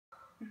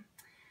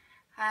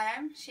Hi,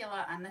 I'm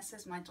Sheila and this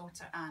is my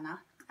daughter Anna.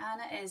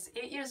 Anna is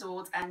 8 years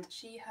old and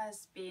she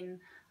has been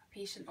a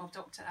patient of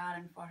Dr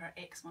Aron for her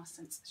eczema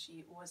since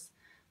she was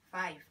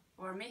 5.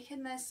 We're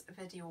making this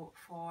video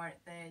for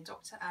the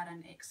Dr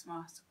Aron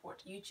Eczema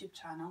Support YouTube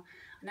channel,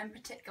 and in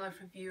particular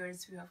for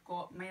viewers who have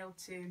got mild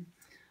to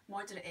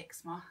moderate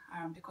eczema,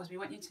 because we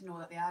want you to know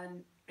that the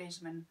Aron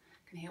Regimen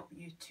can help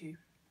you too.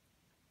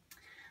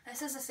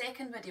 This is the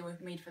second video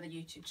we've made for the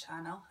YouTube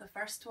channel. The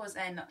first was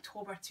in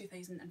October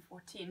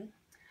 2014.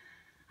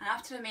 And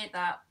after I made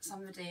that,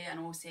 somebody I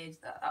know said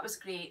that was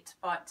great,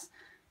 but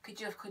could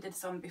you have included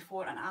some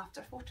before and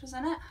after photos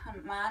in it?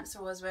 And my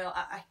answer was, well,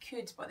 I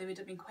could, but they would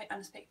have been quite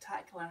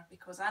unspectacular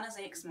because Anna's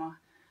eczema,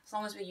 as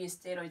long as we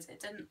used steroids,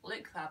 it didn't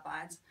look that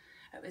bad.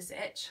 It was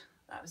the itch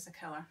that was the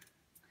killer.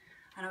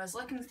 And I was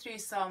looking through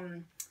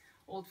some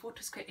old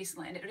photos quite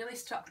recently, and it really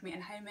struck me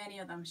in how many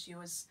of them she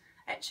was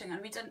itching,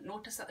 and we didn't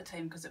notice at the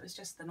time because it was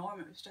just the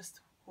norm, it was just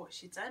what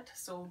she did.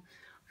 So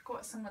I've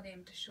got some of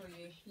them to show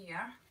you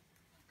here.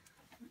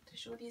 To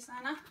show these,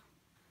 Anna,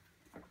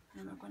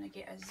 and we're going to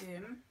get a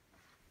zoom.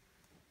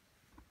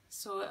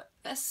 So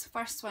this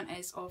first one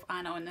is of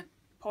Anna on the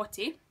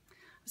potty. It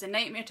was a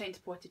nightmare trying to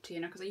potty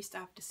train her because I used to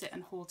have to sit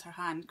and hold her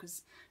hand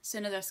because as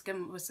soon as her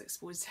skin was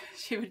exposed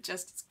she would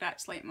just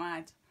scratch like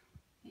mad.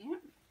 Yeah.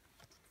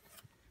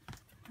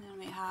 Then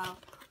we have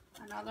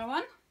another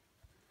one,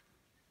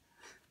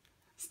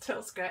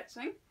 still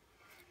scratching,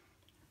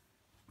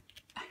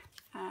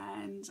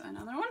 and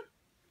another one.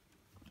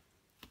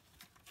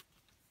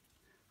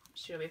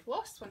 Sure, we've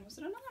lost one. Was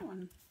there another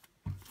one?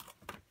 I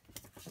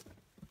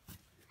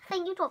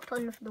think you dropped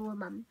on the floor,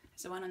 Mum.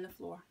 There's the one on the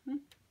floor.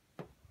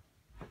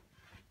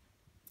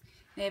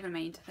 Never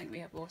mind, I think we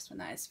have lost one.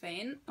 That is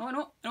fine.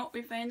 Oh no,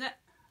 we found it.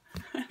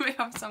 We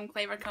have some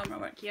clever camera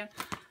work here.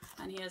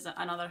 And here's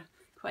another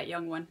quite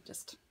young one,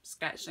 just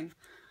scratching.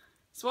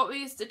 So what we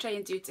used to try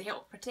and do to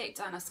help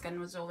protect Anna's skin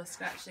was all the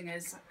scratching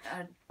is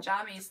our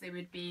jammies, they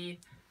would be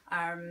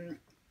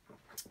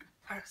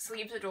our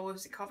sleeves would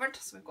always be covered,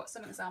 so we've got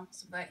some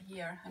examples of that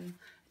here, and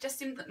it just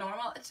seemed that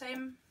normal at the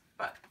time,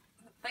 but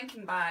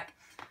thinking back,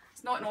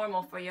 it's not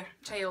normal for your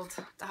child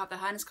to have their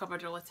hands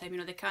covered all the time. You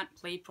know, they can't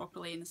play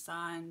properly in the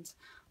sand,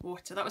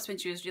 water. That was when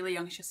she was really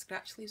young, she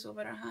scratched leaves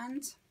over her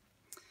hand.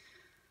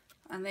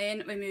 And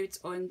then we moved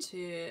on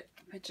to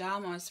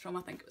pyjamas from,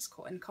 I think it was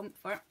Cotton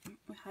Comfort.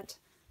 We had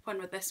fun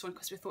with this one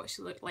because we thought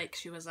she looked like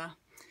she was a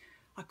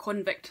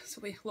convict,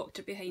 so we locked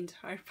her behind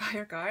our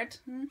fire guard.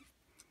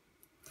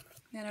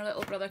 Then our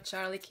little brother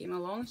Charlie came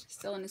along, she's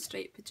still in the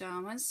striped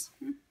pyjamas.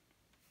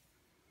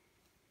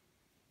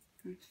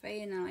 And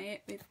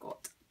finally we've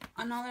got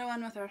another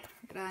one with our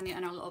granny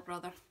and our little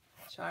brother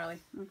Charlie.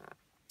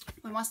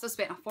 We must have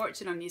spent a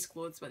fortune on these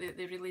clothes, but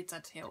they really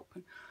did help.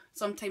 And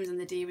sometimes in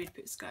the day we'd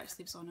put scratch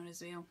sleeves on her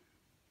as well.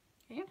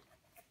 Okay.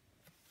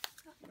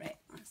 Right,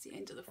 that's the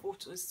end of the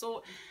photos.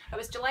 So it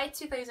was July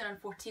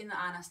 2014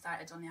 that Anna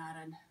started on the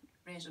Aron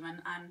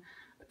Regimen, and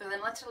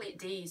within literally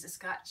days the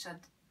scratch had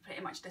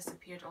pretty much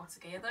disappeared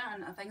altogether,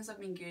 and things have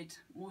been good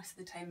most of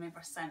the time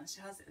ever since.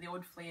 She has the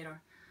odd flare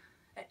or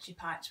itchy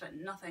patch, but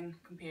nothing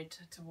compared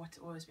to what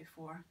it was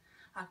before.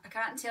 I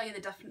can't tell you the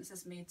difference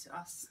it's made to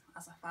us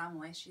as a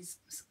family. She's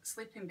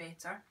sleeping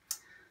better,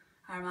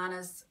 our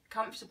Anna's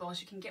comfortable,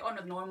 she can get on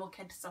with normal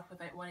kid stuff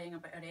without worrying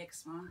about her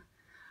eczema.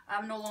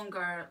 I'm no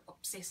longer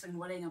obsessing and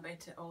worrying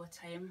about it all the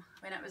time.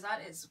 When it was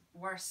at its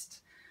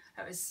worst,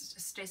 it was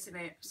just stressing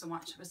me out so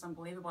much, it was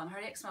unbelievable, and her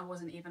eczema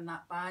wasn't even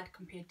that bad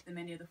compared to the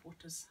many of the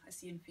photos I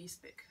see on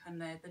Facebook and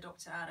the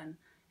Dr Aron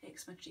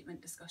eczema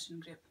treatment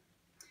discussion group.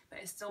 But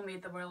it still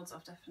made the world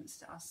of difference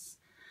to us.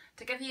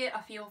 To give you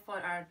a feel for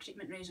our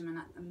treatment regimen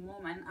at the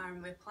moment,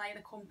 we apply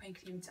the compound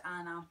cream to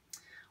Anna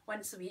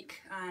once a week,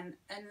 and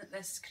in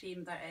this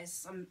cream there is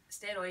some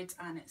steroids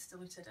and it's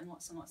diluted in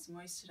lots and lots of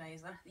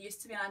moisturiser. There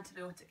used to be an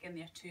antibiotic in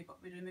there too, but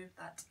we removed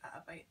that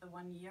at about the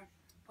 1 year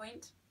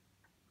point.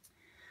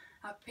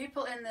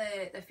 People in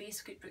the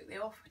Facebook group, they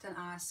often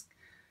ask,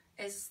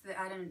 is the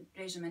Aron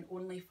Regimen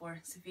only for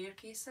severe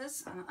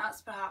cases? And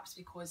that's perhaps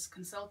because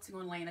consulting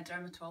online a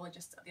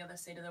dermatologist at the other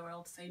side of the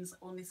world sounds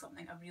like only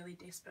something a really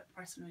desperate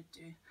person would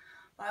do.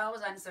 But I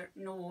always answer,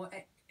 no,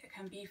 it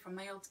can be for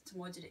mild to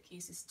moderate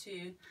cases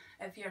too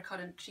if your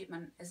current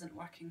treatment isn't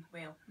working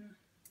well.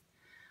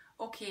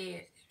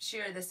 Okay,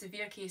 sure, the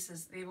severe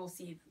cases, they will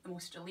see the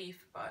most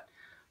relief, but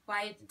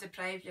why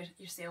deprive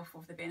yourself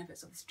of the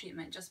benefits of this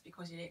treatment just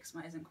because your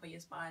eczema isn't quite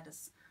as bad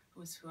as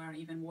those who are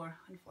even more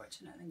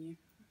unfortunate than you?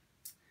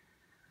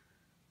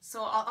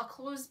 So I'll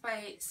close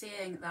by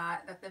saying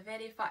that the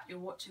very fact you're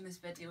watching this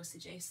video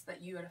suggests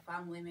that you or a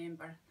family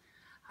member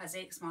has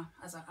eczema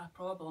as a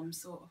problem,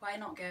 so why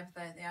not give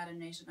the Aron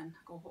Regimen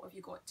a go? What have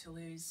you got to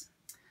lose?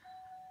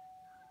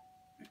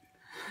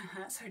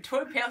 That's our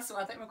door bell, so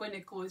I think we're going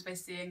to close by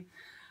saying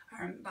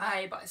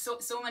bye, but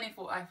so many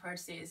folk I've heard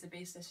say it's the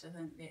best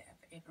decision they've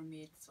ever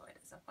made, so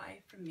it's a bye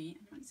from me.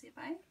 And you want to say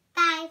bye?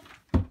 Bye.